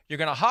You're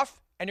going to huff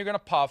and you're going to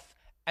puff,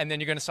 and then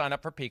you're going to sign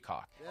up for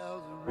Peacock. There's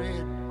a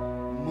red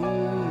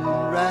moon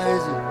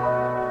rising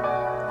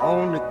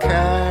on the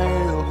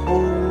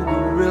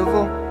Cuyahoga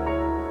River,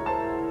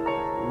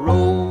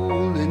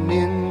 rolling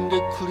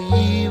into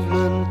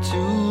Cleveland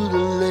to the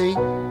lake.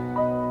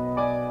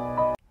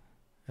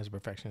 As a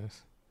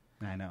perfectionist.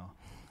 I know.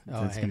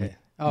 Oh, I hate it.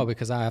 Oh,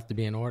 because I have to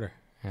be in order.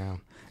 Yeah.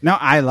 No,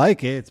 I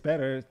like it. It's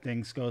better.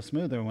 Things go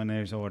smoother when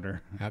there's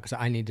order. Because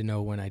I need to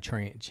know when I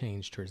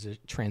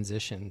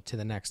transition to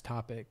the next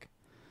topic.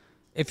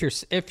 If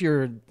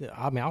you're,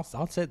 I mean,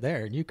 I'll sit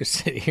there and you could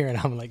sit here and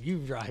I'm like, you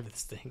drive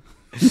this thing.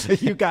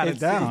 You got it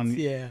down.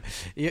 Yeah,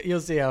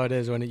 you'll see how it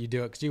is when you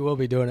do it, because you will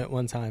be doing it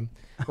one time.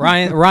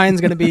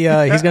 Ryan's gonna be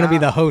he's gonna be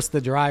the host,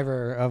 the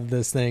driver of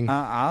this thing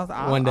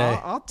one day.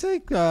 I'll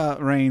take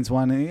reins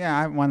one. Yeah,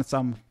 I once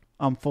I'm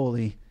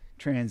fully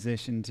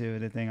transitioned to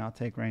the thing. I'll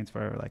take reins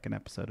for like an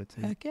episode or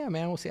two. Heck yeah,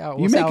 man. We'll see how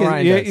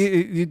Ryan does.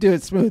 You do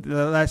it smooth.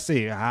 Let's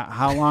see.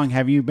 How long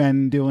have you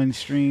been doing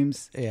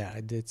streams? Yeah,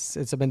 I've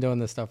been doing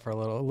this stuff for a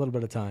little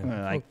bit of time.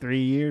 Like 3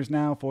 years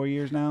now, 4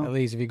 years now? At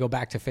least if you go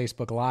back to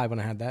Facebook Live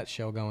when I had that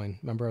show going.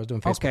 Remember I was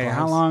doing Facebook Okay, Lives?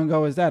 how long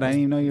ago was that? I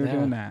didn't even know you were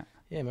doing that.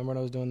 Yeah, remember when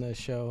I was doing the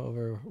show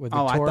over with I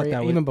thought Victoria?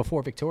 that was, even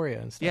before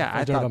Victoria and stuff. Yeah, I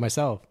was doing it by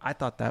myself. I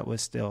thought that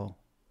was still...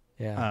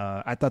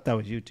 Yeah, I thought that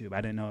was YouTube.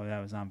 I didn't know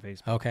that was on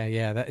Facebook. Okay,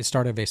 yeah, it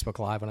started Facebook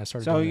Live when I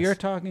started. So doing you're this.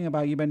 talking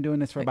about you've been doing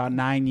this for about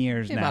 9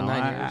 years now. About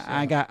 9 years.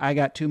 I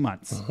got 2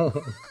 months.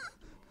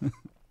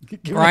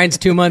 Ryan's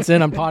 2 months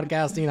in on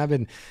podcasting. I've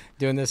been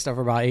doing this stuff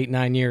for about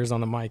 8-9 years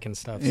on the mic and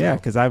stuff. So. Yeah,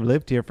 because I've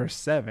lived here for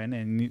 7,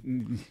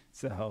 and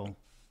so.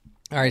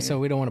 All right, so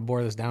we don't want to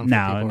bore this down.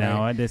 No,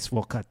 right?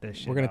 we'll cut this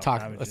shit. We're gonna out.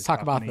 talk. Let's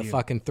talk about the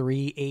fucking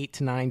 3, 8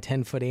 to 9,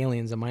 10-foot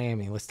aliens in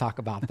Miami. Let's talk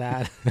about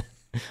that.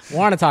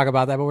 Want to talk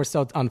about that, but we're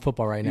still on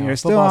football right now. You're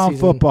still on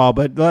football,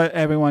 but let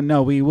everyone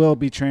know we will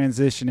be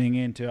transitioning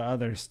into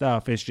other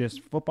stuff. It's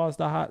just football's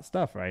the hot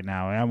stuff right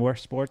now, and we're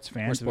sports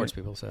fans. We're sports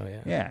people, so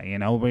yeah.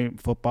 Yeah,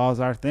 football's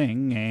our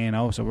thing,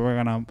 so we're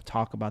gonna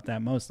talk about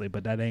that mostly.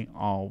 But that ain't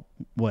all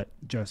what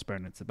Just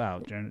Burning's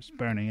about. Just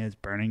Burning is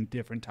burning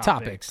different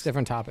topics.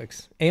 Different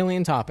topics,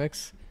 alien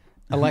topics,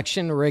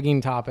 election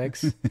rigging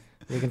topics.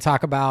 We can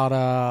talk about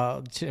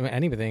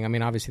anything. I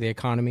mean, obviously the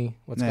economy,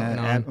 what's going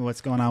on.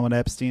 What's going on with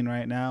Epstein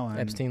right now. And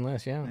Epstein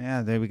list,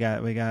 yeah. Yeah, we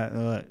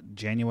got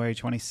January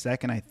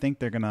 22nd. I think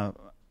they're going to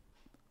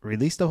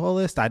release the whole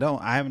list. I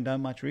haven't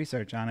done much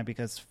research on it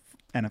because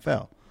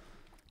NFL.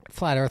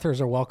 Flat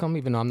earthers are welcome,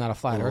 even though I'm not a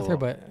flat earther.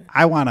 But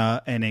I want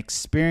an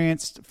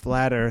experienced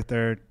flat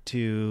earther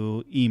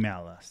to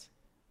email us.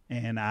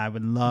 And I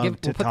would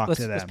love to talk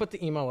to them. Let's put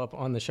the email up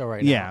on the show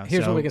right now. Yeah.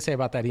 Here's what we can say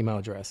about that email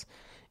address.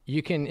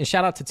 You can, and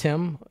shout out to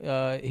Tim.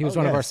 He was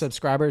one of our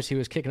subscribers. He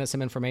was kicking us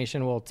some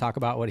information. We'll talk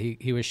about what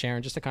he was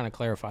sharing just to kind of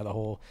clarify the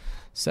whole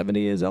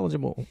 70 is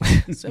eligible.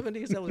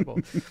 70 is eligible.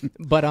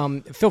 But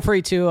feel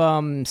free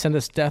to send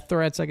us death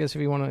threats, I guess,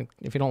 if you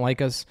don't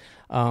like us.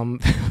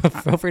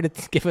 Feel free to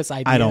give us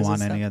ideas. I don't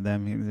want any of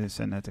them.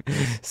 Send that to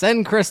Chris.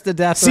 Send Chris the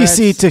death threats.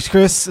 CC to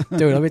Chris.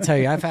 Dude, let me tell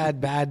you, I've had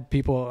bad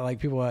people, on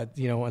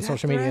death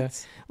social media.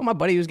 Well, my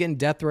buddy was getting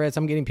death threats.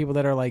 I'm getting people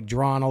that are like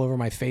drawing all over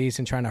my face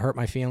and trying to hurt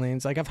my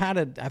feelings. Like I've had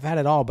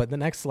it all, but the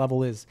next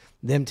level is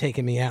them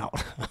taking me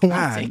out. I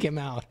want to take him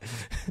out.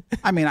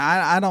 I mean,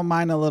 I don't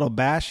mind a little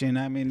bashing.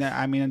 I mean,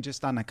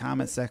 just on the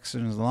comment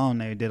sections alone,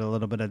 they did a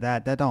little bit of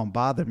that. That don't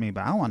bother me,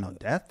 but I don't want no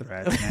death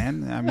threats,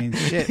 man. I mean,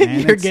 shit, man.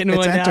 You're getting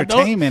one now.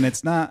 Entertainment.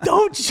 It's not.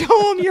 Don't show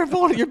them you're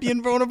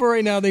being vulnerable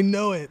right now. They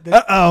know it.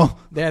 Uh-oh.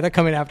 They're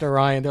coming after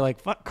Ryan. They're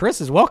like, fuck,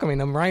 Chris is welcoming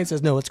them. Ryan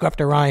says, no, let's go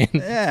after Ryan.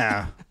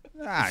 Yeah.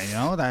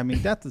 I mean,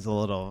 death is a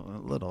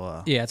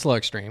little. Yeah, it's a little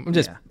extreme.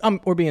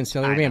 We're being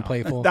silly. We're being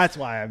playful. That's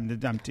why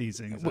I'm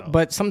teasing. So.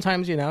 But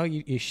sometimes,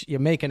 you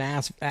make an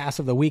ass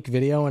of the week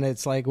video, and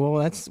it's like,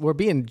 well, we're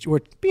being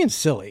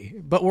silly,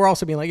 but we're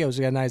also being like, yo, we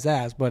got a nice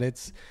ass,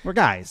 but we're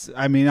guys.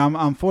 I mean,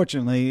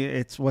 unfortunately,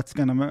 it's what's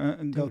gonna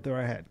go through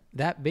our head.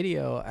 That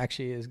video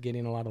actually is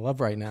getting a lot of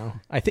love right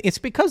now. I think it's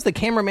because the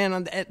cameraman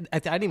I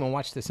didn't even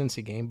watch the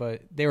Cincy game,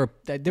 but there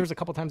was a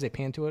couple times they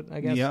panned to it,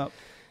 I guess. Yep.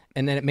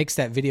 And then it makes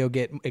that video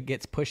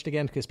gets pushed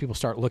again because people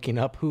start looking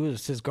up who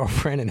is his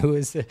girlfriend and who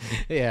is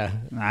yeah.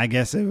 I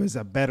guess it was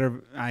a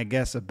better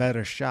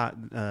shot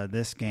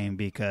this game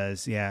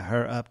because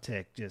her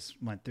uptick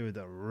just went through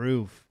the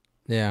roof.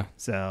 Yeah.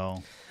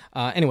 So,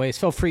 anyways,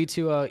 feel free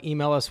to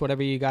email us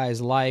whatever you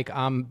guys like.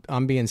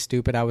 I'm being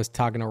stupid. I was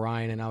talking to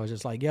Ryan and I was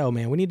just like, yo,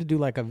 man, we need to do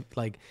like a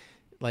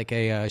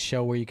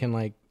show where you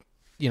can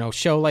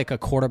show like a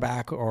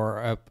quarterback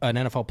or an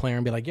NFL player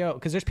and be like, yo,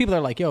 because there's people that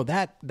are like, yo,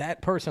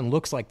 that person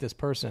looks like this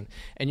person.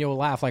 And you'll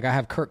laugh. Like I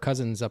have Kirk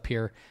Cousins up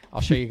here.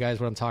 I'll show you guys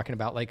what I'm talking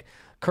about. Like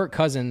Kirk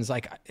Cousins,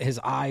 like his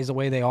eyes, the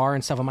way they are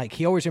and stuff. I'm like,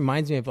 he always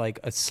reminds me of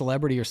like a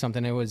celebrity or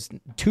something. It was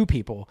 2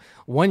 people.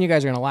 One, you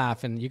guys are going to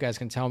laugh and you guys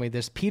can tell me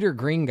this Peter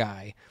Green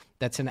guy.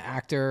 That's an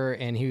actor,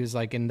 and he was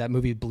like in that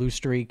movie Blue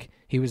Streak.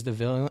 He was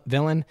the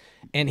villain,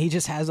 and he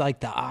just has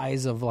like the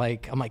eyes of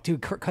like, I'm like,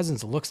 dude, Kirk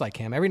Cousins looks like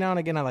him. Every now and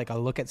again, I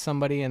look at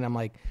somebody, and I'm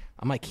like,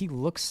 he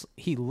looks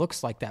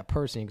like that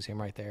person. You can see him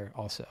right there,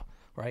 also.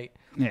 right?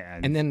 Yeah.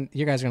 And then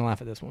you guys are gonna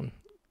laugh at this one.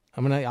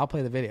 I'll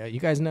play the video.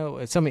 You guys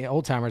know some of the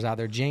old timers out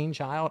there, Jane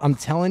Child. I'm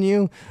telling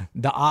you,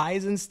 the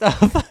eyes and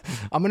stuff.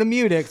 I'm gonna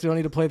mute it because we don't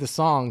need to play the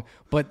song.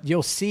 But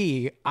you'll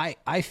see.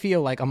 I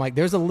feel like I'm like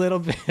there's a little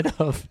bit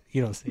of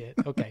you don't see it.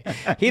 Okay,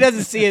 he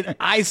doesn't see it.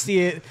 I see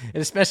it,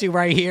 and especially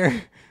right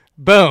here.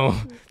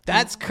 Boom.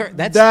 That's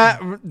that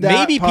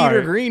maybe part.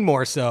 Peter Green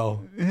more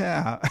so.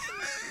 Yeah.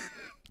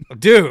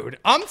 Dude,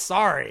 I'm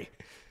sorry.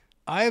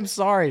 I am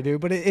sorry,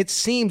 dude, but it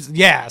seems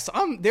yes.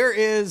 There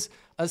is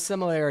a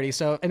similarity.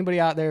 So anybody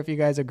out there, if you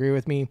guys agree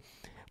with me,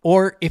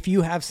 or if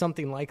you have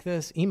something like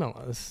this, email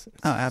us.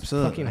 It's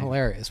absolutely. fucking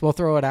hilarious. We'll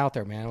throw it out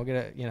there, man. We'll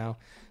get it.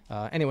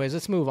 Anyways,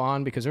 let's move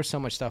on because there's so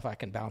much stuff I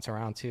can bounce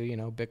around to.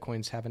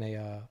 Bitcoin's having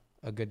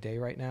a good day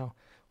right now.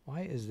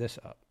 Why is this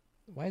up?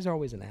 Why is there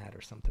always an ad or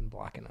something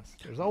blocking us?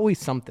 There's always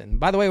something.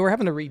 By the way, we're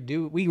having to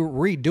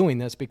redoing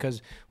this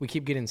because we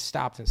keep getting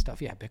stopped and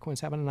stuff. Yeah,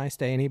 Bitcoin's having a nice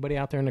day. Anybody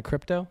out there in the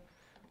crypto?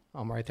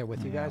 I'm right there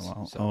with you guys.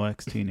 Well, so.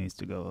 OXT needs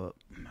to go up.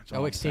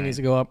 OXT needs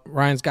to go up.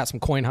 Ryan's got some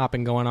coin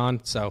hopping going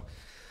on. So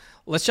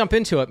let's jump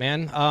into it,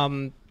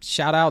 man.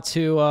 Shout out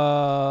to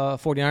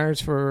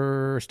 49ers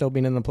for still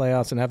being in the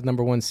playoffs and having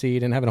number 1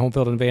 seed and having home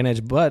field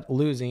advantage, but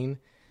losing.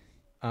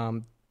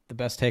 The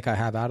best take I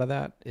have out of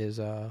that is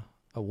a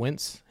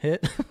Wentz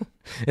hit.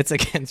 It's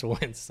against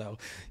Wentz. So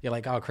you're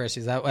like, oh, Chris,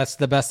 that's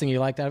the best thing you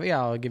liked out of it? Yeah,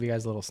 I'll give you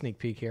guys a little sneak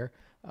peek here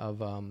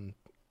of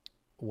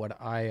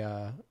what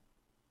I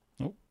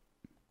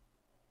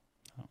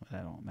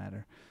that don't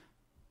matter.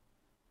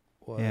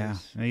 was.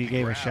 Yeah, you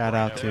gave a shout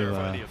out to the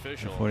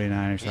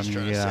 49ers. I'm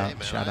going to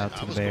give a shout out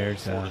to the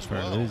Bears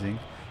for losing.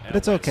 But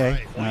it's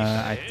okay.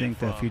 I think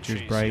the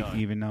future's bright,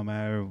 even no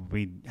matter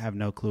we have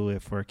no clue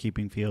if we're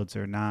keeping Fields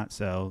or not.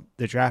 So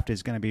the draft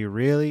is going to be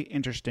really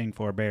interesting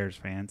for Bears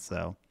fans.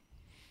 So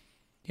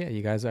Yeah,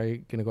 you guys are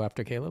going to go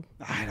after Caleb?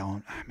 I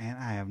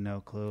have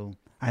no clue.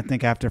 I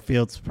think after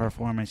Fields'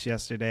 performance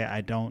yesterday,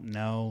 I don't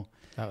know.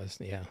 That was,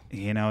 yeah.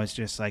 It's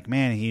just like,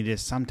 man,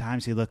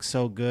 sometimes he looks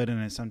so good,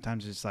 and then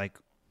sometimes it's like,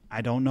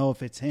 I don't know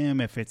if it's him,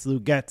 if it's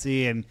Luke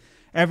Getsy, and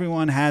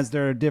everyone has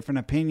their different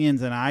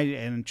opinions,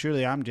 and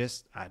truly, I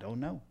don't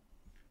know.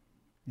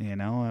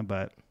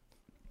 But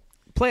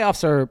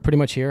Playoffs are pretty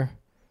much here,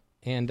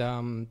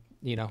 and,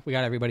 we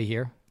got everybody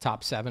here,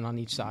 top 7 on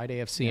each side,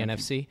 AFC and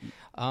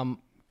NFC.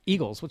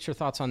 Eagles, what's your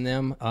thoughts on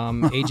them?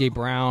 A.J.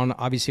 Brown,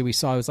 obviously we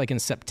saw it was like in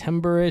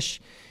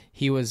September-ish.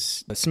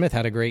 Smith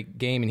had a great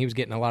game and he was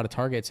getting a lot of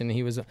targets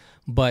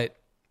but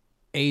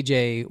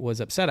AJ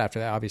was upset after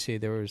that. Obviously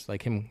there was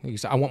like he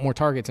said, I want more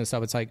targets and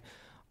stuff. It's like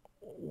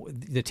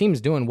the team's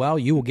doing well.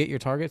 You will get your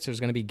targets. There's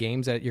going to be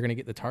games that you're going to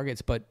get the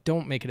targets, but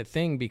don't make it a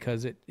thing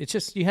because it's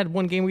just, you had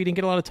one game where you didn't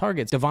get a lot of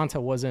targets.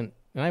 Devonta wasn't,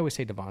 and I always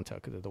say Devonta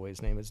because of the way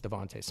his name is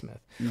Devontae Smith,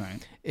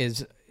 right.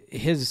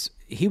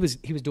 He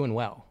was doing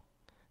well.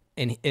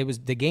 And it was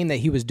the game that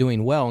he was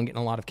doing well and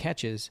getting a lot of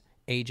catches.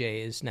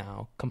 AJ is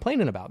now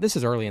complaining about. This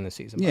is early in the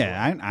season.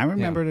 Yeah, I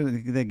remember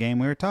the game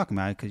we were talking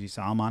about because you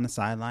saw him on the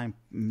sideline,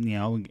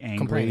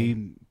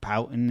 angry,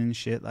 pouting and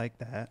shit like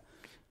that.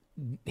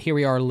 Here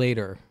we are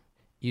later.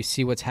 You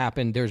see what's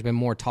happened. There's been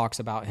more talks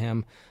about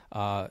him.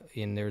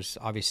 And there's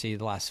obviously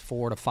the last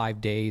 4 to 5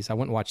 days. I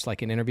went and watched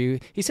like an interview.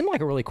 He seemed like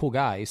a really cool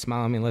guy. He's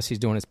smiling, unless he's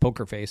doing his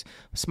poker face,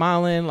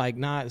 smiling, like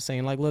not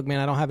saying like, look, man,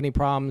 I don't have any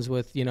problems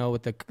with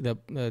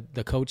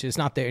the coaches. It's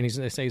not there. And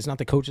they say it's not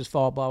the coach's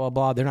fault, blah, blah,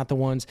 blah. They're not the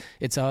ones.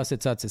 It's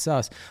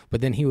us. But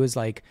then he was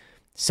like,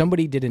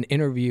 somebody did an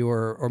interview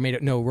or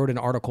wrote an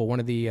article, one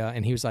of the,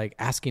 and he was like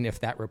asking if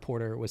that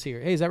reporter was here.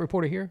 Hey, is that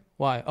reporter here?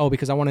 Why? Oh,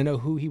 because I want to know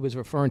who he was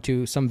referring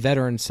to. Some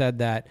veteran said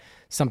that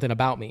something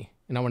about me,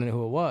 and I want to know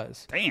who it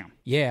was. Damn.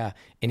 Yeah.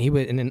 And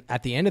and then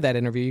at the end of that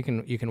interview,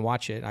 you can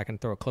watch it. I can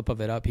throw a clip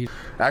of it up.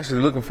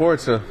 Actually looking forward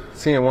to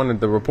seeing one of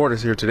the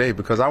reporters here today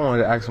because I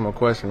wanted to ask him a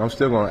question. I'm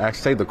still going to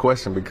say the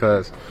question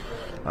because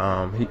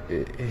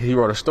he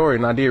wrote a story,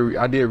 and I did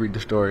read the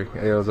story.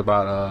 It was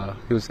about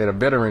he said a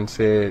veteran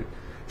said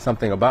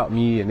something about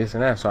me and this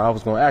and that. So I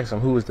was going to ask him,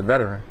 who is the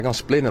veteran? I'm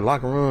splitting the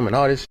locker room and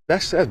all this.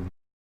 That's and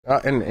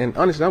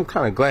honestly, I'm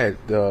kind of glad.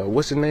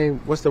 What's his name?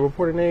 What's the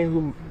reporter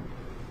name?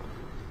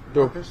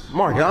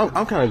 Mark.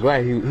 I'm kind of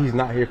glad he's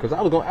not here because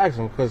I was going to ask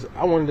him because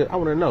I wanted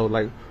to know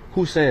like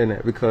who's saying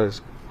that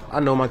because I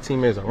know my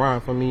teammates are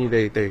riding for me.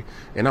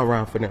 And I'm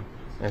riding for them.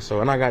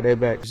 And I got that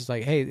back. It's just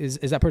like, hey, is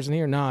that person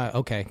here? Nah,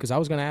 okay. Because I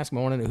was going to ask him,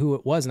 I wanted to know who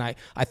it was, and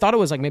I thought it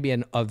was like maybe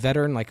a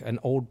veteran, like an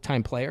old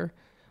time player.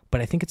 But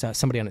I think it's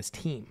somebody on his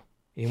team.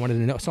 He wanted to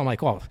know. So I'm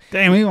like, oh.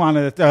 Damn, he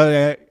wanted to throw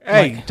that.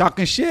 Hey, like,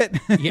 talking shit.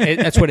 Yeah,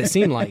 that's what it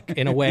seemed like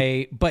in a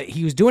way. But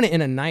he was doing it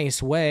in a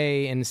nice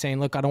way and saying,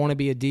 look, I don't want to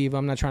be a diva.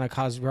 I'm not trying to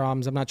cause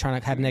problems. I'm not trying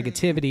to have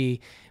negativity.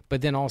 But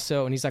then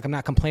also, and he's like, I'm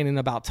not complaining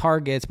about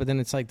targets. But then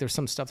it's like, there's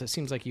some stuff that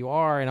seems like you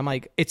are. And I'm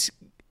like, it's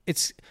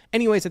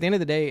anyways, at the end of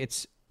the day,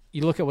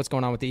 you look at what's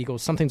going on with the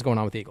Eagles. Something's going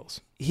on with the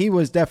Eagles. He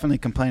was definitely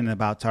complaining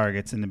about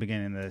targets in the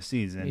beginning of the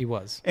season. He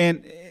was.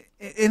 And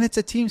it's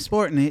a team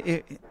sport,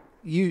 and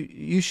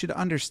you should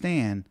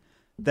understand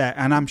that,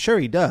 and I'm sure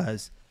he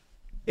does.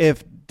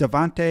 If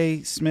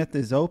Devontae Smith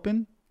is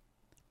open,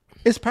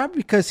 it's probably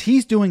because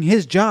he's doing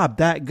his job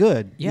that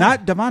good. Yeah.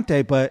 Not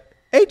Devontae, but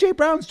A.J.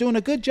 Brown's doing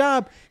a good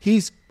job.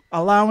 He's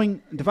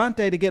allowing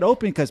Devontae to get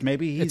open because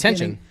maybe he's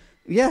attention.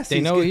 Yes, They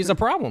know he's a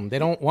problem. They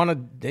don't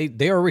want to.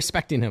 They are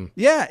respecting him.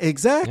 Yeah,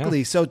 exactly.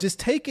 Yeah. So just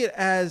take it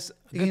as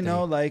Good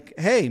thing. like,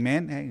 hey,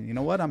 man, hey, you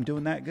know what? I'm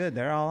doing that good.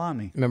 They're all on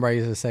me. Remember, I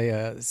used to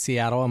say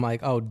Seattle. I'm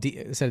like,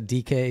 instead of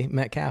DK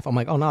Metcalf, I'm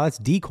like, oh no, that's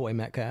decoy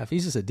Metcalf.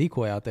 He's just a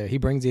decoy out there. He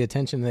brings the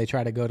attention. And they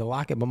try to go to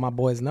Lockett, but my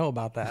boys know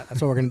about that.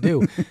 That's what we're gonna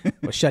do.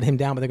 We'll shut him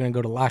down, but they're gonna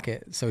go to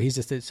Lockett. So he's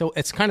just so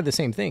it's kind of the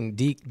same thing.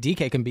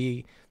 DK can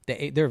be.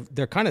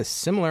 They're kind of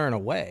similar in a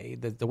way.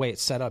 The way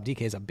it's set up,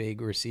 DK is a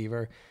big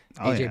receiver.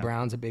 AJ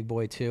Brown's a big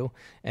boy too,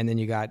 and then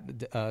you got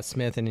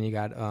Smith, and then you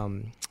got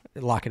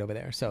Lockett over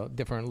there. So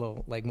different,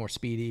 little like more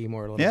speedy,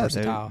 more a little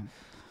versatile.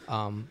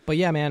 But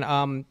yeah,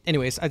 man.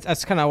 Anyways,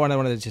 that's kind of what I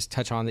wanted to just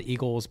touch on the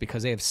Eagles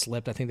because they have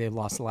slipped. I think they've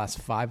lost the last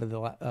five of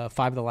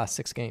the last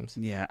 6 games.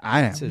 Yeah,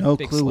 I have no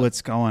clue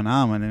what's going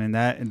on. I mean,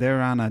 that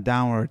they're on a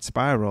downward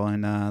spiral,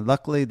 and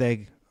luckily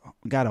they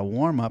got a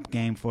warm-up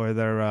game for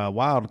their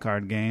wild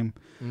card game.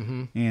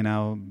 Mm-hmm. You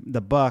know, the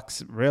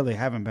Bucks really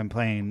haven't been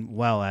playing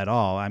well at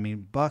all. I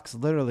mean, Bucks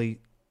literally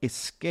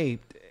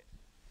escaped,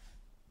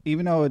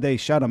 even though they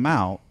shut them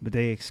out, but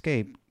they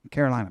escaped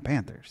Carolina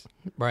Panthers.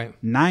 Right.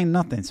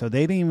 9-0. So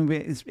they didn't even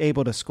be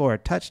able to score a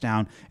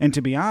touchdown. And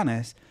to be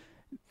honest,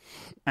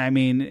 I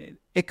mean,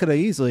 it could have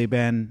easily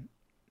been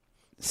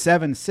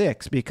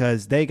 7-6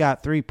 because they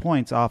got 3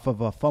 points off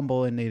of a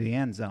fumble into the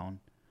end zone.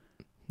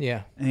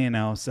 Yeah. You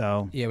know,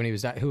 so. Yeah, when he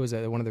was, who was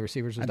it? One of the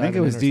receivers was I think it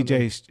was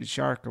DJ something?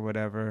 Shark or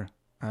whatever.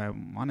 I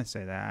want to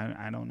say that.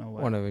 I don't know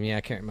what. One of them, yeah,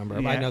 I can't remember.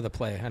 Yeah. I know the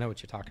play. I know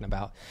what you're talking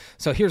about.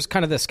 So here's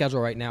kind of the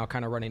schedule right now,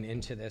 kind of running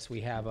into this.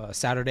 We have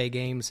Saturday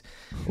games,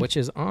 which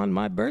is on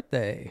my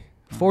birthday.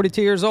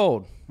 42 years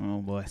old. Oh,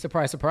 boy.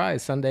 Surprise,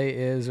 surprise. Sunday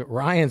is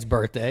Ryan's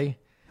birthday.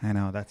 I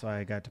know. That's why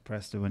I got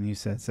depressed when you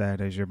said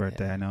Saturday's your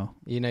birthday. Yeah. I know.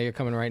 You know you're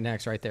coming right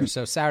next right there.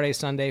 So Saturday,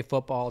 Sunday,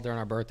 football during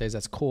our birthdays.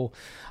 That's cool.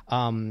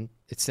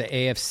 It's the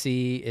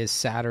AFC is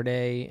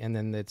Saturday, and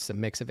then it's a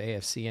mix of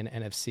AFC and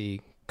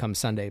NFC come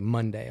Sunday,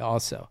 Monday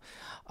also.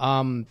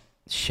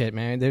 Shit,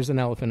 man. There's an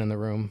elephant in the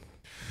room.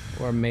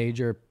 Or a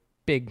major,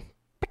 big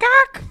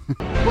peacock.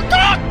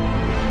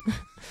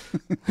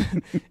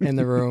 In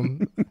the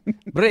room.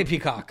 Brave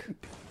peacock.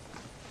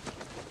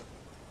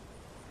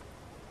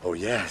 Oh,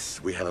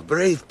 yes, we have a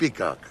brave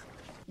peacock.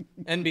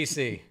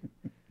 NBC.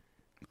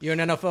 You're an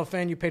NFL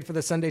fan, you paid for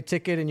the Sunday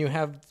ticket, and you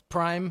have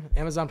Prime,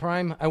 Amazon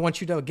Prime. I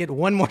want you to get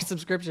one more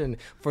subscription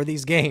for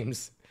these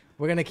games.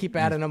 We're going to keep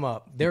adding them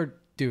up.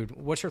 Dude,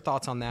 what's your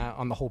thoughts on that,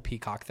 on the whole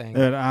Peacock thing?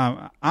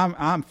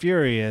 I'm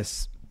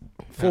furious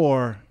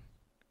for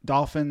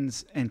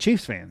Dolphins and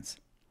Chiefs fans.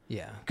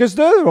 Yeah. Because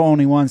they're the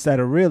only ones that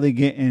are really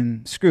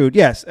getting screwed.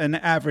 Yes, an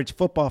average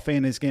football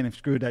fan is getting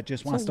screwed that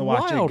just wants to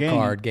watch a game. Wild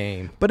card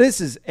game. But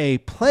this is a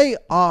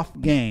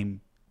playoff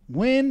game.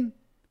 Win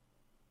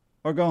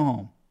or go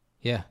home.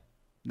 Yeah.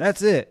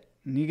 That's it.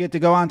 And you get to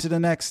go on to the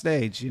next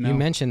stage. You know? You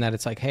mentioned that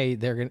it's like, hey,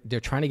 they're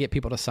trying to get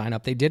people to sign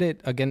up. They did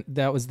it again.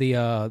 That was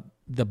the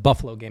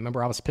Buffalo game.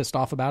 Remember, I was pissed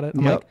off about it.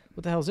 I'm like,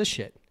 what the hell is this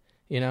shit?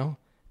 You know?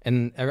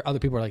 And other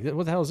people are like,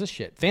 what the hell is this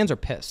shit? Fans are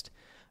pissed.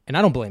 And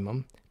I don't blame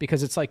them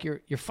because it's like you're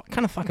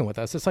kind of fucking with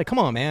us. It's like, come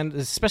on, man.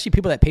 Especially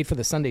people that paid for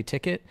the Sunday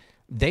ticket,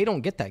 they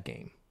don't get that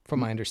game, from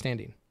my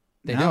understanding.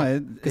 They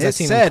don't. It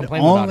said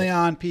only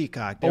on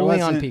Peacock.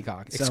 Only on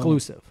Peacock,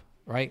 exclusive,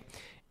 right?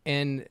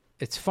 And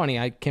it's funny.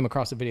 I came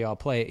across a video. I'll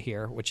play it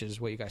here, which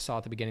is what you guys saw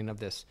at the beginning of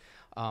this.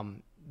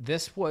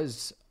 This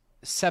was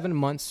 7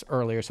 months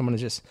earlier. So I'm going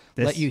to just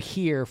let you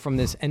hear from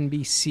this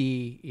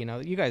NBC. You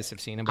know, you guys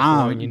have seen him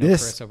before, and you know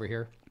Chris over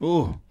here.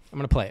 Ooh, I'm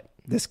going to play it.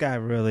 This guy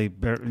really,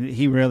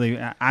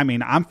 I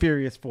mean, I'm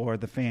furious for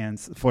the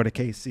fans, for the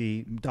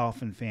KC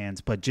Dolphin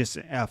fans, but just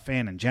a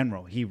fan in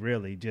general. He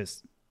really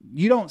just,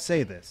 you don't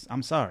say this.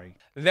 I'm sorry.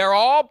 They're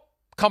all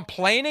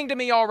complaining to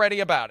me already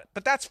about it,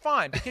 but that's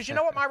fine because you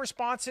know what my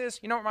response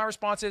is? You're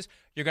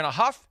going to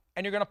huff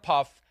and you're going to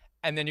puff,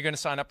 and then you're going to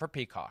sign up for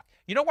Peacock.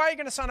 You know why you're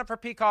going to sign up for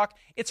Peacock?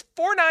 It's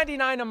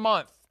 $4.99 a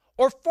month.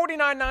 Or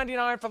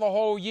 $49.99 for the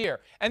whole year.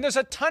 And there's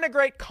a ton of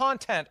great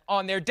content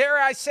on there. Dare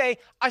I say,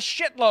 a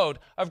shitload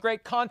of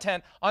great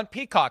content on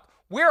Peacock.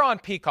 We're on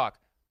Peacock.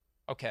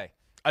 Okay.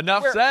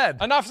 Enough said.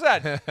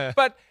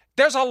 But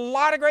there's a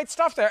lot of great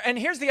stuff there. And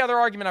here's the other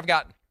argument I've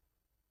gotten.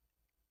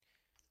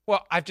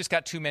 Well, I've just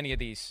got too many of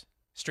these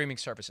streaming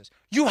services.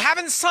 You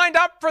haven't signed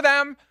up for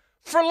them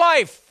for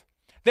life.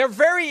 They're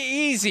very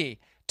easy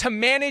to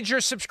manage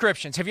your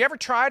subscriptions. Have you ever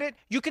tried it?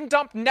 You can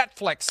dump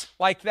Netflix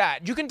like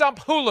that. You can dump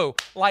Hulu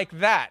like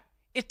that.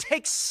 It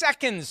takes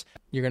seconds.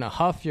 You're going to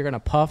huff, you're going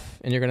to puff,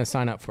 and you're going to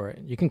sign up for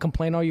it. You can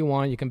complain all you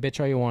want. You can bitch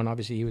all you want.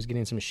 Obviously, he was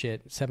getting some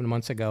shit 7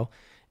 months ago.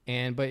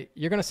 But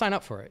you're going to sign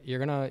up for it. You're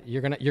going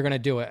to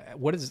do it.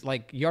 What is,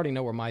 like, you already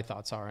know where my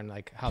thoughts are and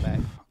like how that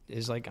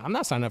is. Like, I'm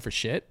not signing up for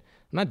shit.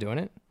 I'm not doing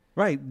it.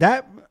 Right.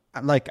 That,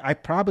 like, I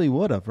probably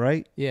would have,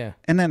 right? Yeah.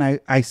 And then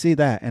I see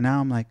that, and now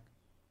I'm like,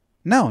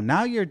 No,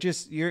 now you're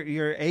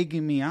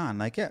egging me on.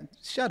 Like, yeah,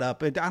 shut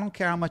up. I don't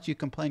care how much you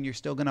complain. You're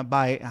still gonna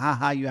buy it. Ha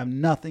ha. You have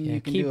nothing you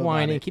can do keep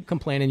whining, about it. keep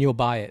complaining. You'll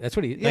buy it. That's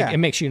what it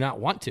makes you not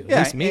want to.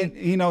 At least me.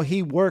 And,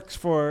 he works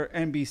for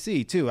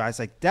NBC too. I was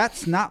like,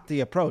 that's not the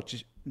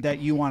approach that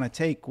you want to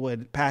take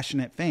with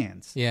passionate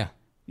fans. Yeah.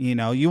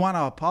 You want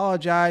to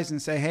apologize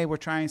and say, hey, we're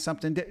trying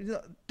something.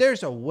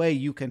 There's a way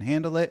you can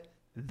handle it.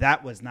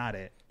 That was not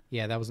it.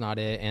 Yeah, that was not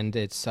it, and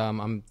it's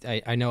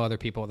I know other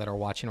people that are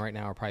watching right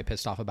now are probably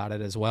pissed off about it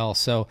as well.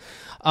 So,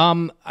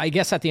 I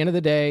guess at the end of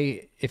the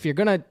day, if you're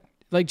gonna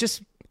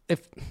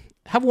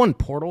have one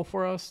portal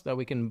for us that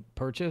we can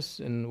purchase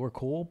and we're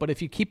cool. But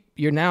if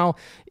you now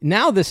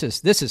this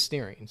is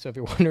steering. So if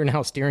you're wondering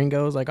how steering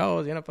goes, like, oh,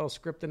 is the NFL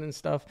scripted and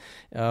stuff?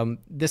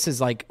 This is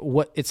like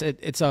what it's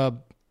a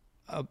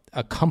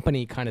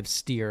company kind of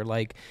steer,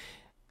 like,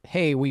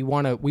 hey, we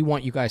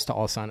want you guys to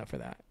all sign up for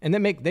that, and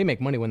then they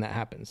make money when that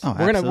happens. Oh,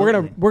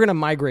 we're gonna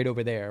migrate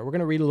over there. We're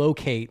gonna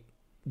relocate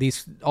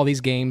all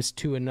these games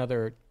to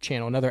another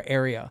channel, another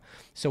area.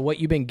 So what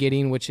you've been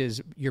getting, which is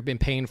you've been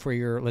paying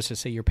for let's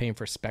just say you're paying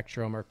for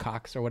Spectrum or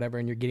Cox or whatever,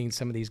 and you're getting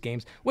some of these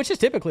games, which is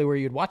typically where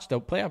you'd watch the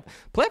playoff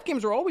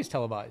games are always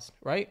televised,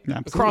 right?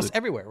 Absolutely. Across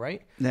everywhere,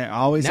 right? They're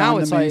always now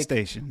on it's the main like,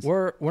 stations.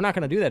 We're not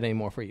going to do that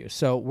anymore for you.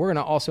 So we're going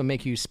to also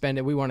make you spend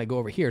it. We want to go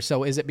over here.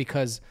 So is it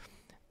because,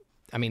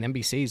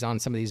 NBC's on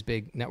some of these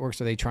big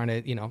networks? Are they trying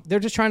to, they're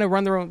just trying to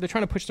run their own, they're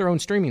trying to push their own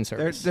streaming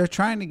service. They're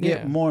trying to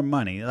get more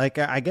money. Like,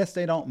 I guess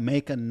they don't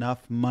make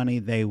enough money.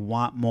 They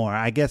want more.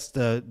 I guess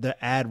the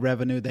ad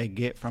revenue they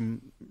get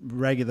from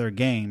regular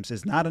games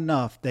is not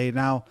enough.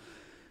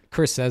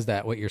 Chris says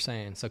that, what you're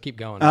saying. So keep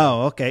going.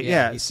 Oh, okay.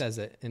 Yeah. He says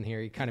it in here.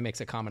 He kind of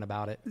makes a comment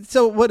about it.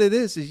 So what it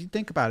is you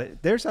think about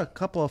it. There's a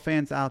couple of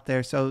fans out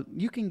there. So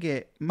you can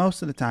get,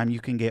 most of the time,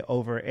 you can get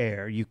over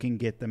air. You can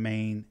get the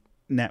main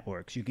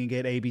networks. You can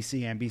get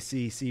ABC,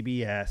 NBC,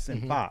 CBS,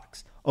 and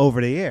Fox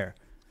over the air.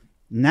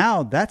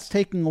 Now that's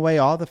taking away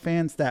all the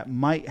fans that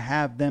might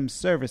have them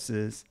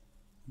services.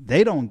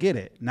 They don't get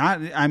it.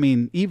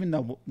 Even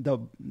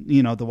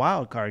the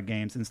wild card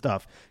games and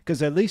stuff,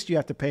 because at least you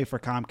have to pay for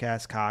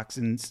Comcast, Cox,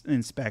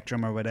 and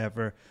Spectrum or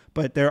whatever.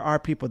 But there are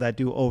people that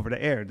do over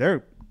the air.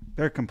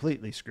 They're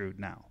completely screwed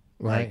now.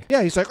 Right.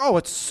 Yeah, he's like, oh,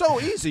 it's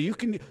so easy. You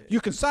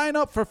can sign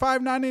up for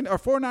 $5.99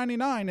 or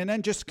 $4.99 and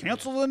then just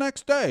cancel the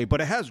next day. But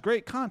it has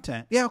great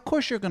content. Yeah, of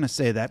course you're going to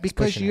say that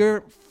because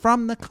you're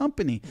from the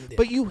company. Yeah.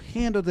 But you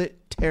handled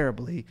it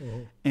terribly,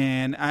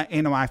 and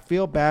I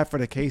feel bad for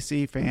the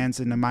KC fans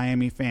and the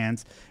Miami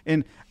fans.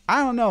 And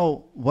I don't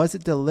know, was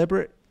it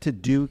deliberate to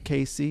do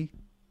KC?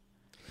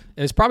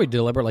 It was probably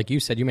deliberate. Like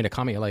you said, you made a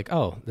comment. You're like,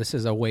 oh, this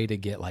is a way to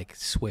get like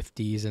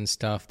Swifties and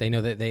stuff. They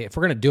know that if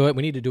we're going to do it,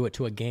 we need to do it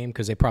to a game,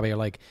 because they probably are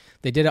like,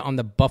 they did it on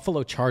the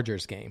Buffalo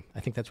Chargers game. I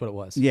think that's what it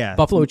was. Yeah.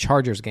 Buffalo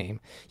Chargers game.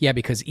 Yeah,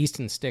 because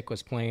Easton Stick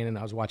was playing, and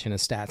I was watching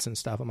his stats and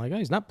stuff. I'm like, oh,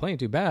 he's not playing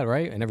too bad,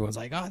 right? And everyone's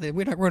like, oh,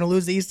 we're going to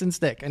lose the Easton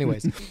Stick.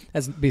 Anyways,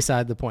 that's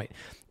beside the point.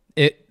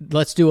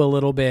 Let's do a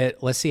little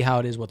bit. Let's see how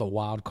it is with a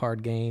wild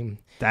card game.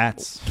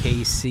 That's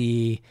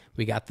KC.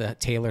 We got the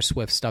Taylor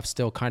Swift stuff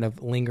still kind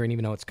of lingering,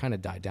 even though it's kind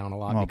of died down a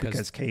lot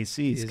because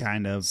KC's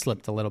kind of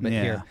slipped a little bit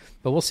here.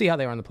 But we'll see how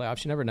they are in the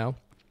playoffs. You never know.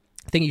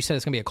 I think you said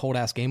it's going to be a cold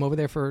ass game over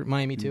there for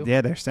Miami too.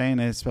 Yeah, they're saying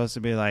it's supposed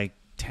to be like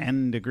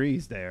 10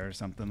 degrees there or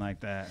something like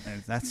that.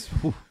 And that's.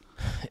 Whew.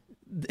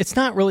 It's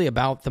not really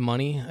about the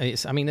money.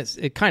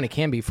 It kind of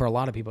can be for a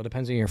lot of people. It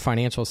depends on your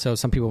financials. So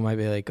some people might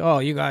be like, oh,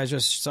 you guys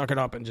just suck it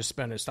up and just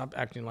spend it. Stop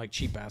acting like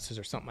cheap asses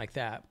or something like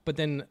that. But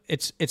then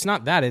it's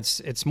not that.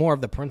 It's more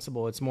of the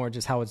principle. It's more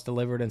just how it's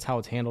delivered and how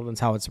it's handled and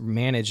how it's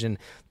managed. And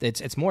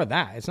it's more of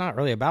that. It's not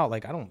really about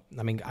like, I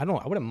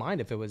wouldn't mind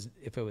if it was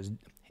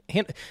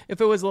a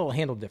little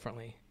handled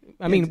differently.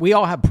 We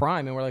all have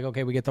Prime, and we're like,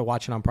 okay, we get to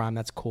watch it on Prime.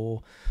 That's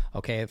cool.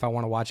 Okay, if I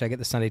want to watch it, I get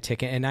the Sunday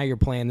ticket. And now you're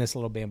playing this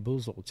little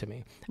bamboozle to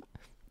me.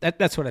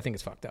 That's what I think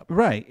is fucked up.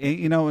 Right.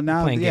 Now,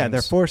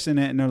 they're forcing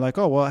it, and they're like,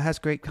 oh, well, it has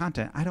great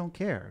content. I don't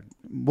care.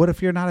 What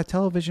if you're not a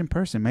television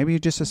person? Maybe you're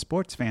just a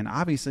sports fan.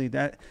 Obviously,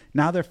 that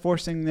now they're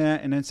forcing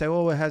that and then say,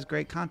 well, it has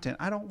great content.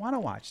 I don't want to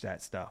watch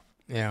that stuff.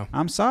 Yeah.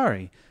 I'm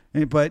sorry.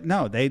 But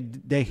no,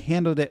 they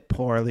handled it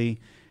poorly.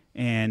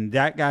 And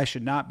that guy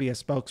should not be a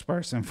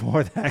spokesperson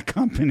for that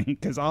company,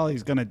 because all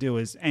he's going to do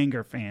is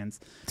anger fans.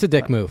 It's a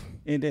dick move.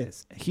 It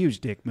is a huge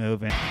dick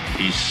move. And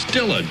he's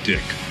still a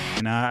dick.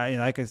 And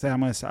like I said,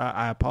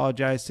 I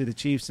apologize to the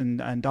Chiefs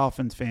and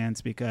Dolphins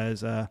fans,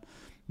 because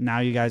now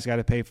you guys got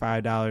to pay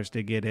 $5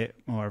 to get it,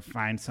 or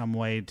find some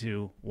way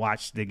to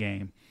watch the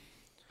game.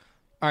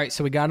 All right,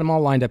 so we got them all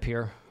lined up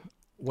here.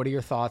 What are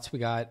your thoughts? We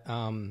got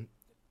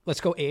let's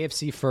go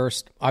AFC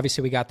first.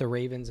 Obviously, we got the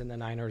Ravens and the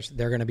Niners.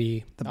 They're going to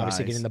be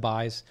obviously getting the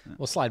buys.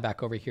 We'll slide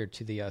back over here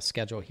to the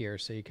schedule here,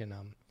 so you can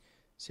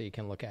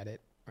look at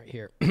it right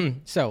here.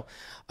 So,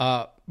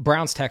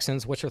 Browns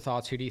Texans. What's your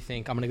thoughts? Who do you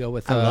think? I'm going to go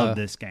with. I love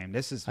this game.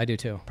 I do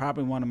too.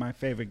 Probably one of my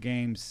favorite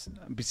games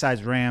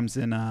besides Rams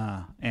and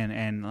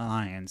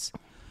Lions.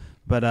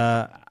 But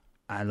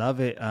I love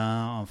it.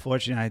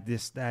 Unfortunately,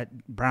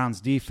 that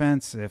Browns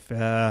defense.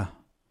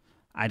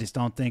 I just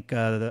don't think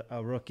a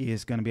rookie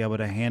is going to be able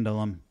to handle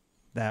them.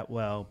 that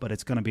well, but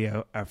it's going to be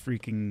a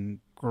freaking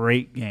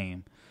great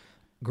game.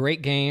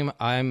 Great game.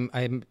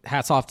 I'm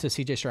hats off to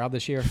CJ Stroud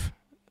this year.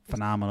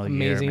 Phenomenal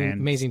Amazing, year, man.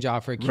 amazing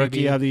job for a QB.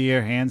 Rookie of the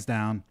year, hands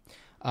down.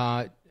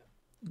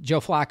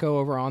 Joe Flacco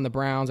over on the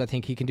Browns, I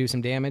think he can do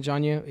some damage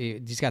on you.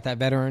 He's got that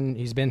veteran.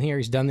 He's been here.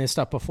 He's done this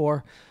stuff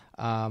before.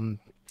 I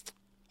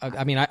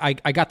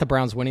got the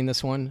Browns winning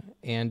this one,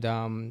 and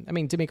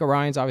D'Amico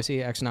Ryan's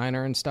obviously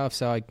ex-Niner and stuff,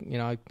 so I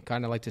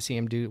kind of like to see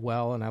him do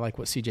well, and I like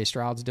what CJ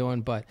Stroud's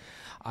doing, but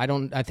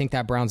I think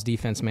that Browns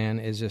defense, man,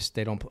 is just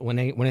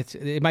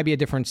it might be a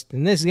difference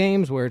in this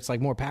games where it's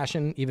like more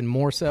passion, even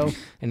more so,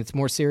 and it's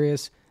more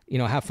serious.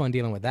 Have fun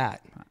dealing with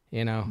that.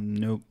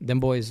 Nope. Them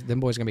boys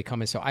gonna be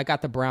coming. So I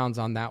got the Browns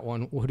on that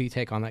one. Who do you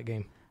take on that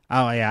game?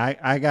 Oh yeah,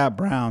 I got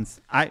Browns.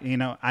 I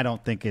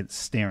don't think it's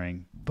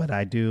steering, but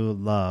I do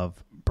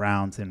love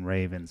Browns and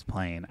Ravens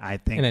playing. I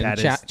think that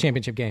is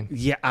championship game.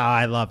 Yeah,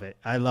 I love it.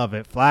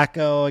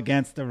 Flacco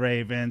against the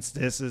Ravens.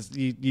 This is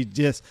you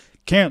just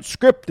can't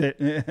script it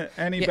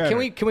any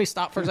better. Can we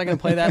stop for a second and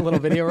play that little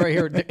video right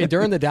here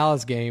during the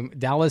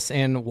Dallas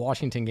and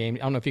Washington game? I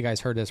don't know if you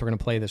guys heard this. We're gonna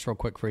play this real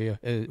quick for you.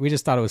 We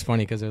just thought it was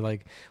funny because they're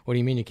like, "What do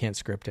you mean you can't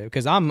script it?"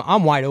 Because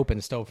I'm wide open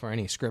still for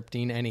any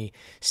scripting, any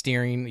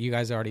steering. You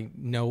guys already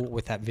know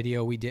with that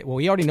video we did. Well,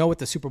 we already know with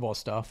the Super Bowl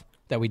stuff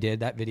that we did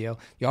that video.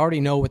 You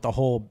already know with the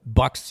whole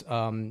Bucks,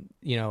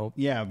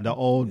 the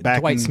old back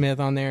Dwight Smith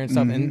on there and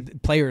stuff,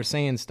 and players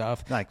saying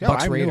stuff like,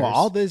 Bucks I Raiders. knew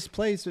all these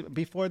plays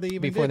before they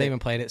even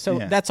played it. So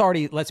that's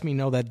already lets me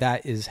know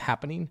that is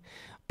happening,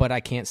 but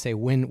I can't say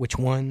which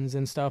ones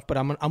and stuff. But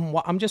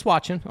I'm just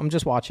watching.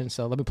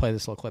 So let me play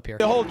this little clip here.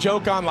 The whole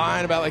joke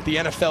online about like the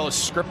NFL is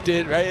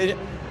scripted, right?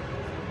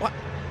 What?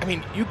 I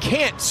mean, you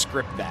can't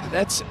script that.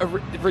 That's a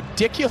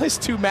ridiculous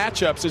two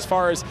matchups as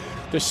far as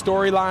the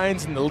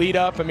storylines and the lead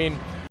up. I mean,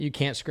 you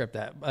can't script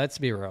that. Let's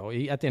be real.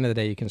 At the end of the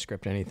day, you can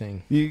script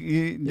anything.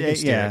 You can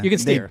steer.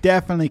 They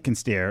definitely can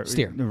steer.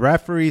 The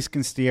referees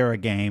can steer a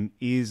game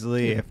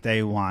easily if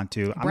they want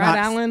to. Brad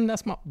Allen,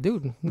 that's my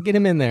dude. Get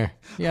him in there.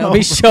 Yeah, let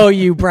me show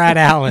you Brad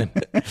Allen.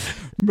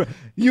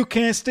 You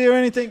can't steer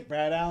anything.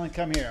 Brad Allen,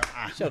 come here.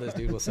 Show this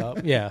dude what's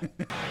up. Yeah.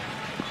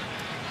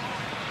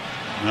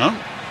 No.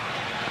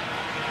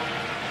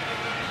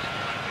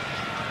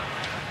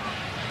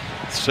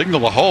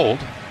 Signal a hold.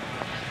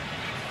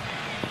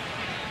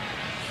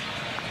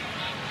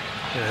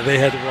 Yeah, they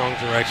had the wrong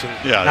direction.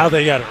 Yeah. Now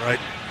they got it right.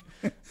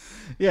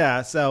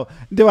 Yeah, so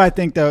do I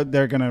think they're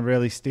going to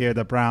really steer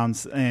the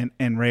Browns and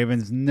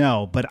Ravens?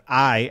 No, but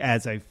I,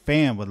 as a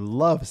fan, would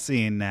love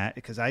seeing that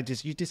because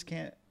you just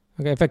can't.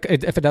 Okay,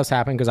 if it does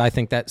happen, because I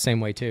think that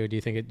same way too. Do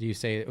you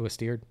say it was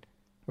steered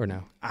or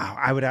no?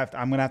 I'm going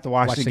to have to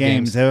watch the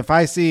games. If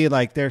I see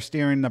like they're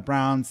steering the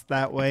Browns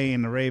that way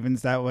and the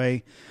Ravens that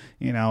way,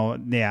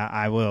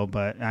 I will.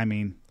 But I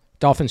mean,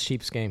 Dolphins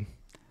Chiefs game.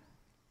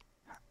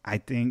 I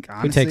think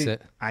honestly, who takes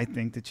it? I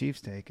think the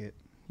Chiefs take it.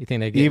 You think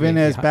they get even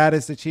as bad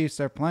as the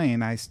Chiefs are playing?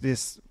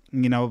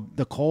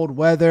 The cold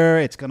weather,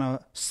 it's gonna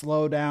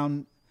slow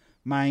down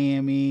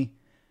Miami,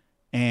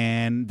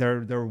 and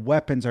their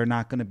weapons are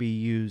not going to be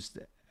used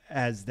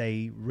as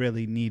they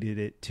really needed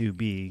it to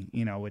be.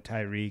 With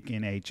Tyreek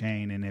and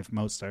A-Chain, and if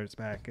Mostert's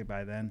back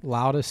by then,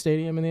 loudest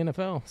stadium in the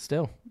NFL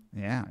still.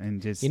 Yeah,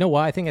 and just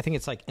why I think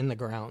it's like in the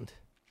ground.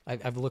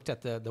 I've looked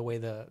at the way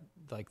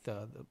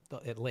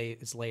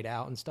it's laid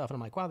out and stuff, and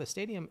I'm like, wow, the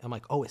stadium. I'm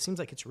like, oh, it seems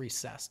like it's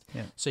recessed.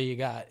 Yeah. So you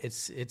got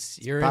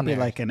you're probably in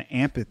there. like an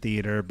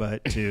amphitheater,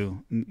 but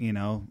to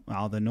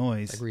all the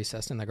noise, like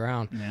recessed in the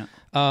ground. Yeah.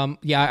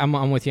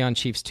 I'm with you on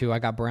Chiefs too. I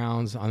got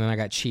Browns, and then I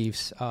got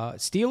Chiefs.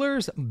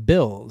 Steelers,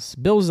 Bills.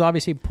 Bills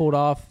obviously pulled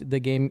off the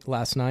game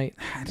last night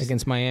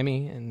against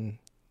Miami, and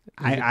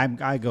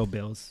I go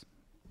Bills.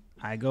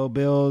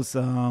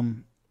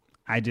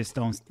 I just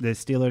don't. The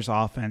Steelers'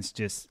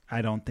 offense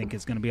I don't think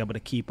is going to be able to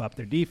keep up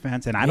their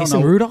defense, and I don't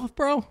know. Rudolph,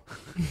 bro.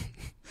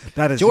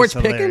 That is George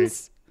just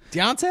Pickens,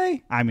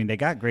 Deontay. I mean, they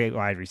got great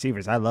wide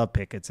receivers. I love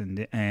Pickens and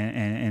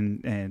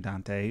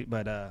Deontay,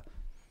 but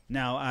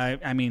no,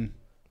 I mean,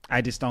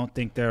 I just don't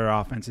think their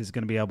offense is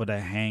going to be able to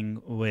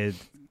hang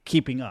with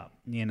keeping up.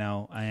 And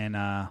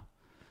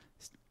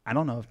I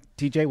don't know if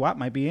T.J. Watt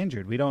might be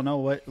injured. We don't know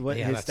what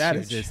his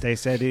status is. They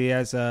said he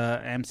has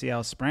a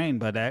MCL sprain,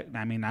 but I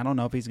don't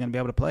know if he's going to be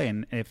able to play.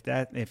 And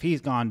if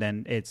he's gone,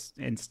 then it's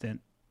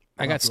instant.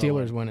 I got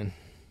Steelers winning.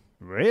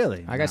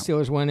 Really? I got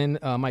Steelers winning.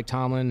 Mike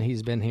Tomlin,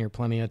 he's been here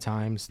plenty of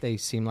times. They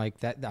seem like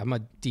that. I'm a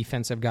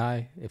defensive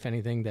guy. If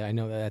anything, that I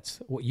know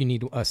that's what you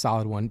need, a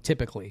solid one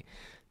typically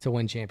to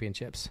win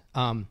championships.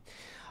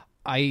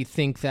 I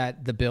think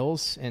that the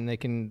Bills,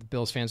 and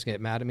Bills fans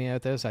get mad at me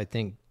at this. I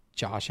think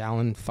Josh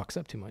Allen fucks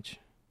up too much.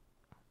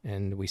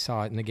 And we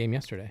saw it in the game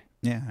yesterday.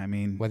 Yeah, I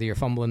mean, whether you're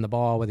fumbling the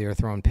ball, whether you're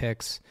throwing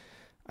picks,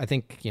 I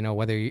think,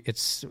 whether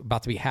it's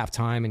about to be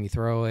halftime and you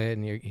throw it,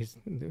 and he's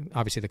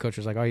obviously the coach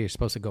was like, oh, you're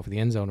supposed to go for the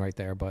end zone right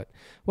there. But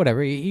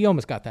whatever, he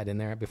almost got that in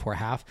there before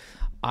half.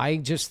 I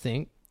just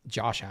think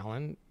Josh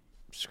Allen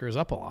screws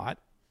up a lot,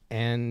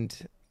 and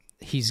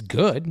he's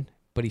good,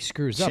 but he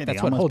screws up.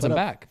 That's what holds him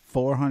back.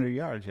 400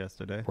 yards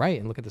yesterday. Right,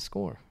 and look at the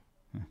score.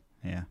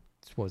 Yeah.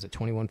 what was it,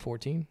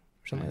 21-14 or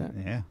something like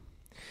that? Yeah.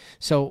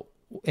 So,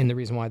 and the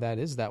reason why that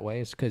is that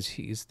way is because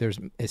there's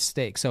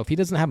mistakes. So if he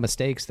doesn't have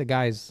mistakes, the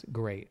guy's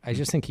great. I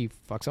just think he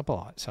fucks up a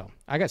lot. So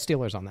I got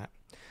Steelers on that.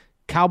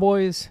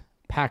 Cowboys,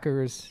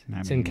 Packers.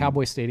 It's in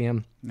Cowboy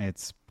Stadium.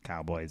 It's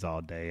Cowboys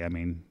all day. I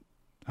mean,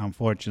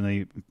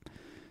 unfortunately,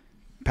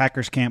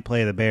 Packers can't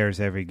play the Bears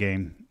every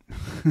game.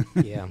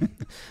 Yeah.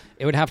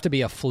 It would have to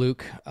be a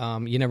fluke.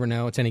 You never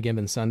know. It's any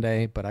given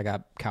Sunday, but I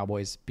got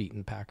Cowboys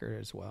beating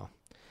Packers as well.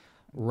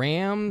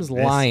 Rams,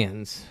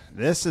 Lions.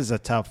 This is a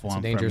tough one. It's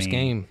a dangerous for me.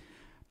 game.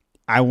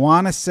 I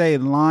want to say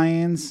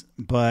Lions,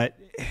 but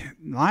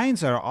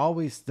Lions are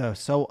always the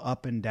so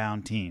up and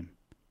down team.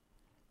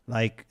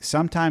 Like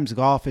sometimes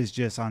Goff is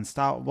just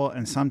unstoppable,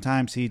 and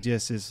sometimes he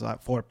just is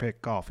like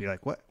 4-pick Goff. You're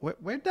like,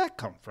 where'd that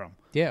come from?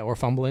 Yeah, or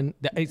fumbling.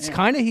 It's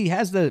kind of he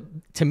has the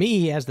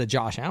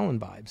Josh Allen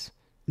vibes.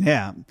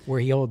 Yeah, where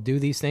he'll do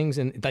these things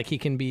and like he's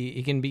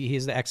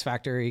the X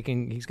factor.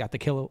 He's got the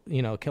kill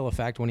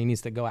effect when he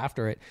needs to go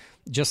after it,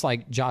 just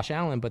like Josh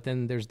Allen. But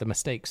then there's the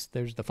mistakes,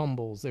 there's the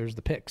fumbles, there's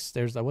the picks,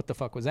 there's the what the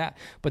fuck was that?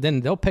 But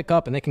then they'll pick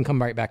up and they can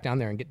come right back down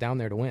there and get down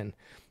there to win.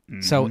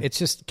 Mm-hmm. So it's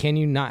just, can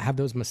you not have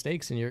those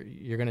mistakes and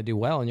you're going to do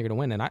well and you're going to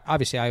win? And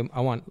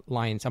I want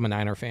Lions. I'm a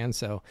Niner fan,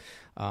 so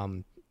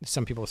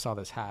some people saw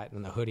this hat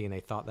and the hoodie and they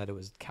thought that it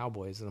was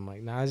Cowboys, and I'm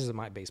like, nah, this is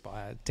my baseball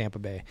hat, Tampa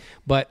Bay.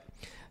 But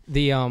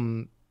the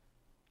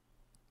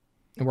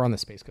and we're on the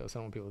Space Coast. I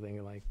don't want people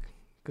thinking like,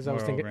 because I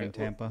was thinking in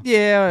Tampa.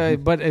 Yeah,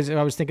 but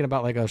I was thinking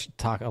about like a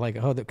talk like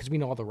because we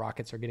know all the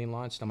rockets are getting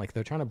launched. I'm like,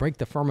 they're trying to break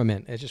the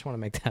firmament. I just want to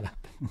make that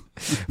up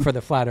for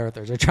the flat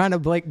earthers. They're trying to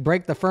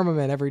break the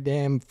firmament every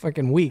damn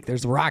fucking week.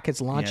 There's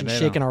rockets launching,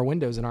 shaking our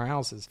windows in our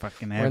houses.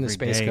 Fucking we're in the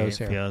Space day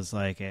Coast it here. Feels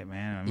like it,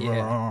 man.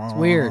 Yeah, it's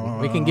weird.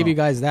 We can give you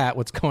guys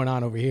what's going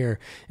on over here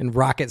in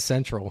Rocket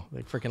Central.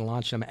 They freaking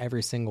launch them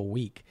every single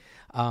week.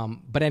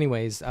 But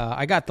anyways,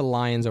 I got the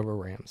Lions over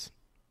Rams.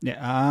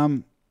 Yeah.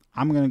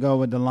 I'm going to go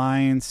with the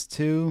Lions,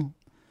 too,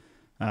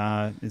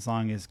 as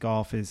long as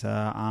Goff is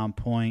on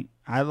point.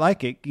 I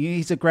like it.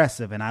 He's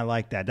aggressive, and I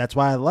like that. That's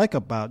why I like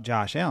about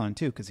Josh Allen,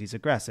 too, because he's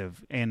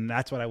aggressive. And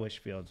that's what I wish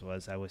Fields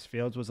was. I wish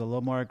Fields was a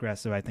little more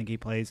aggressive. I think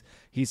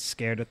he's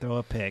scared to throw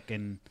a pick,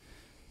 and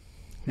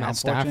Matt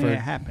unfortunately Stafford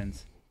it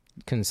happens.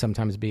 Can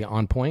sometimes be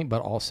on point,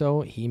 but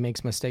also he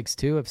makes mistakes,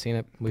 too. I've seen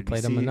it. We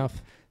played him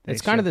enough.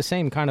 It's kind of the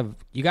same kind of,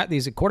 you got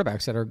these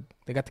quarterbacks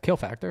they got the kill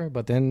factor,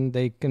 but then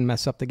they can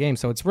mess up the game.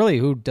 So it's really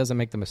who doesn't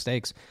make the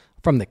mistakes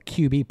from the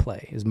QB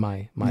play is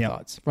my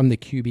thoughts. From the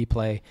QB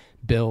play,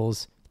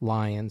 Bills,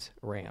 Lions,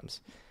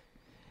 Rams.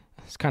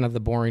 It's kind of the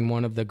boring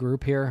one of the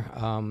group here.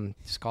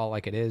 Just call it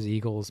like it is,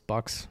 Eagles,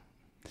 Bucks.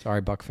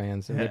 Sorry, Buck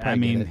fans. I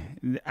mean,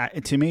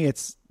 to me,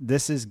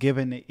 this is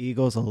giving the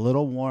Eagles a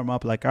little warm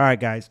up. Like, all right,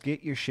 guys,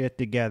 get your shit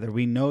together.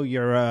 We know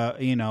you're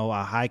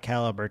a high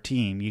caliber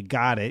team. You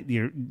got it.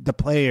 The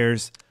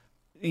players,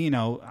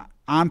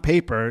 on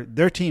paper,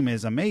 their team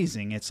is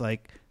amazing. It's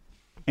like,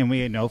 and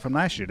we know from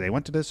last year they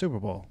went to the Super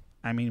Bowl.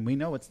 I mean, we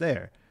know it's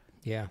there.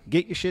 Yeah,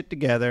 get your shit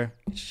together.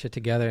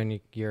 And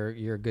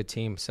you're a good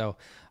team. So,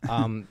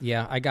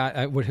 yeah, I got.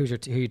 Who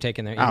you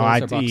taking there?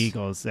 Eagles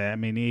Eagles. I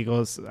mean,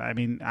 Eagles. I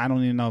mean, I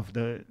don't even know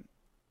if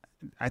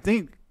I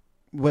think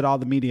with all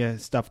the media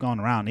stuff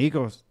going around,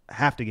 Eagles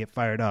have to get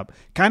fired up.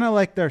 Kind of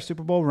like their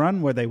Super Bowl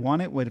run where they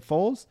won it with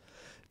Foles.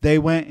 They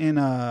went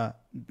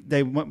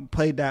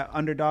played that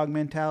underdog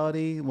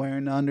mentality,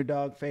 wearing the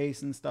underdog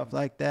face and stuff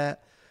like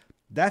that.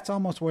 That's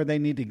almost where they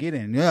need to get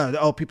in.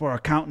 Yeah, people are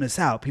counting us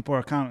out.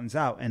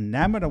 And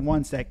them are the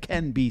ones that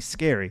can be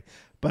scary.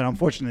 But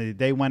unfortunately,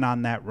 they went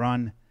on that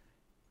run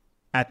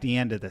at the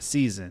end of the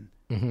season.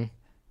 Mm-hmm.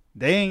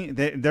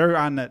 They're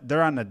on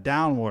the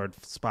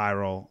downward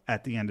spiral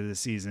at the end of the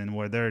season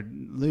where they're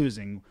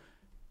losing.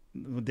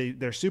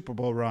 Their Super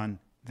Bowl run,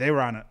 they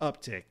were on an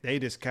uptick. They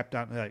just kept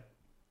on like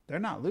they're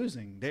not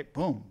losing. They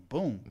boom,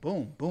 boom,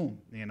 boom, boom.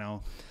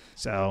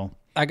 So.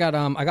 I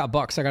got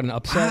Bucks. I got an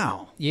upset.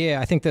 Wow.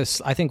 Yeah, I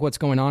think what's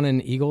going on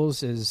in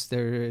Eagles is I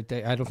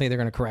don't think they're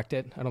going to correct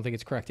it. I don't think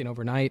it's correcting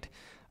overnight.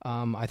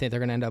 I think they're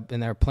going to end up in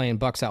there playing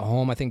Bucks at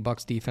home. I think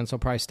Bucks defense will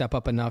probably step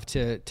up enough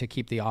to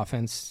keep the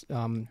offense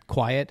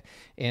quiet.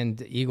 And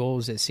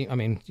Eagles,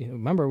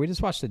 remember we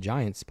just watched the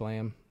Giants play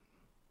them.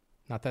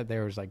 Not that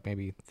there was like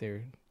maybe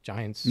their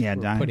Giants. Yeah,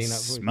 Giants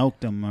smoked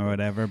them or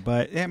whatever.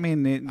 But I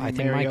mean, I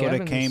think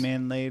Mariota came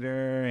in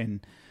later and.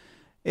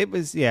 It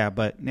was,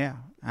 but yeah.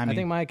 I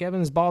think Mike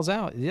Evans balls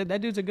out. Yeah, that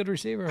dude's a good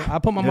receiver. I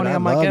put my money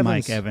on Mike Evans.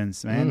 Mike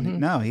Evans, man. Mm-hmm.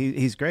 No,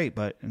 he's great,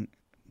 but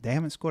they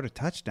haven't scored a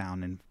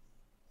touchdown in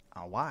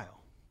a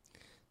while.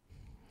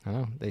 I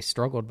know. They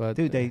struggled, but...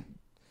 Dude, they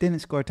didn't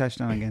score a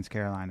touchdown against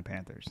Carolina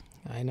Panthers.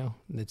 I know.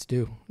 It's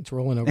due. It's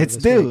rolling over It's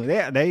this due. week.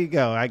 Yeah, there you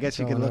go. I guess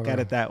you could look at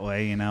it that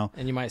way, And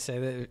you might say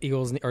that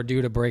Eagles are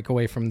due to break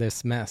away from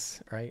this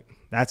mess, right?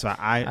 That's why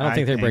I don't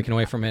think they're breaking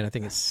away from it. I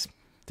think it's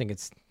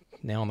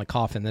nail in the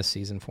coffin this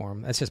season for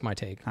them. That's just my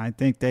take. I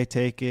think they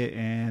take it,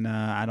 and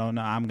I don't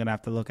know. I'm going to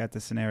have to look at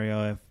the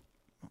scenario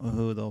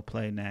who they'll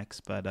play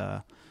next. But,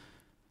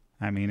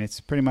 I mean, it's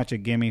pretty much a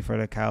gimme for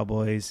the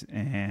Cowboys,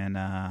 and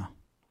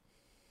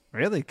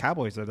Really,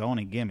 Cowboys are the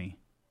only gimme,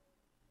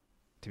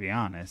 to be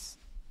honest.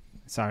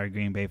 Sorry,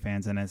 Green Bay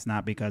fans, and it's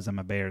not because I'm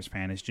a Bears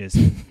fan. It's just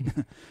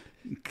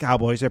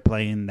Cowboys are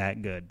playing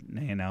that good.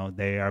 You know,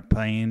 they are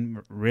playing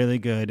really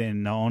good,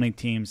 and the only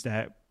teams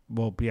that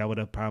will be able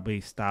to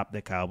probably stop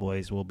the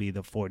Cowboys will be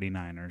the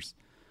 49ers.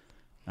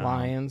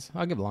 Lions.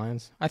 I'll give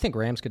Lions. I think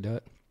Rams could do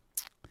it.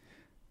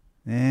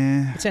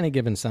 Yeah. It's any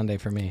given Sunday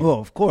for me. Well,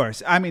 of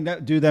course. I mean,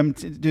 do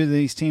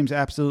these teams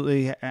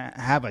absolutely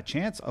have a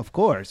chance? Of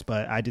course.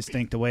 But I just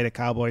think the way the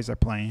Cowboys are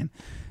playing,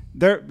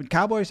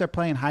 Cowboys are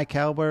playing high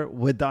caliber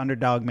with the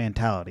underdog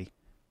mentality.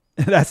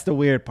 That's the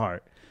weird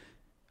part.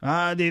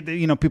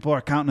 People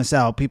are counting us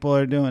out. People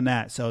are doing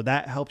that. So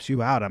that helps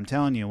you out. I'm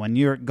telling you, when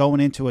you're going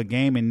into a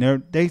game and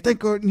they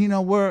think, we're going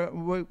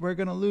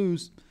to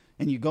lose,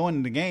 and you go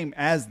into the game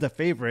as the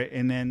favorite,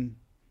 and then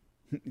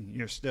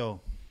you're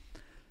still...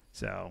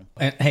 So,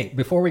 and hey,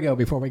 before we go,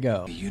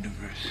 The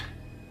universe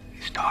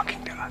is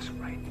talking to us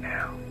right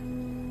now.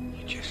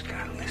 You just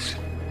gotta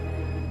listen.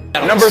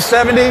 Number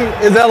 70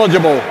 is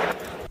eligible.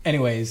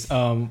 Anyways,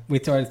 we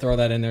tried to throw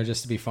that in there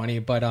just to be funny,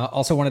 but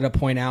also wanted to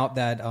point out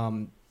that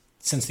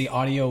since the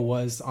audio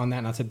was on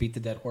that, not to beat the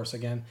dead horse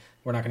again,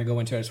 we're not going to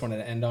go into it. I just wanted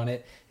to end on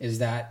it. Is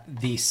that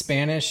the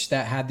Spanish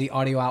that had the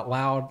audio out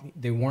loud?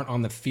 They weren't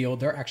on the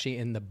field. They're actually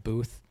in the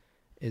booth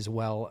as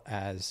well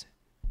as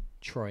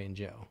Troy and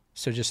Joe.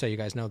 So just so you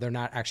guys know, they're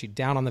not actually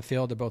down on the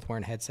field. They're both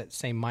wearing headsets,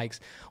 same mics.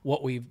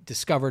 What we've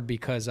discovered,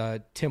 because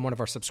Tim, one of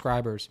our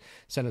subscribers,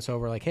 sent us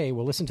over like, hey,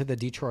 we'll listen to the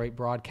Detroit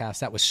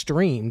broadcast that was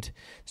streamed.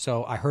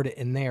 So I heard it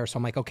in there. So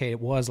I'm like, okay, it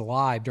was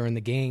live during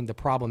the game. The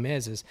problem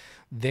is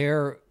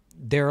their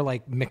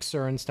like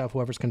mixer and stuff,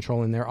 whoever's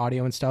controlling their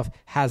audio and stuff,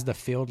 has the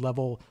field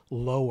level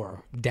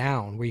lower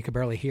down where you could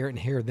barely hear it and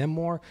hear them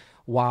more.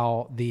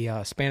 While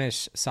the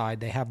Spanish side,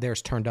 they have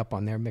theirs turned up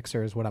on their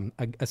mixer is what I'm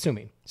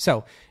assuming.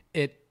 So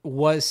it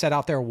was set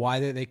out there why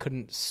they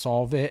couldn't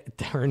solve it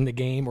during the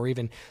game, or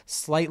even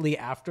slightly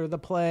after the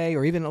play,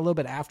 or even a little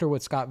bit after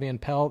with Scott Van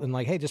Pelt, and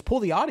like, hey, just pull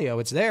the audio.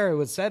 It's there. It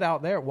was set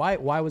out there. Why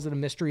was it a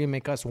mystery and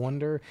make us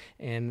wonder?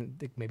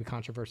 And maybe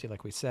controversy,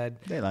 like we said.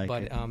 They like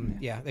but, it.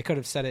 Yeah, they could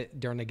have said it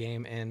during the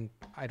game, and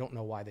I don't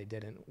know why they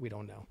didn't. We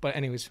don't know. But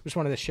anyways, just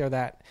wanted to share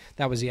that.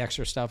 That was the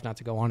extra stuff, not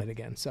to go on it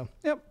again. So,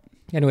 yep.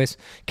 Anyways,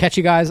 catch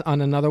you guys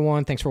on another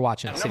one. Thanks for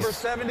watching. Number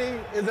 70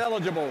 is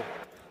eligible.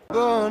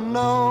 Gonna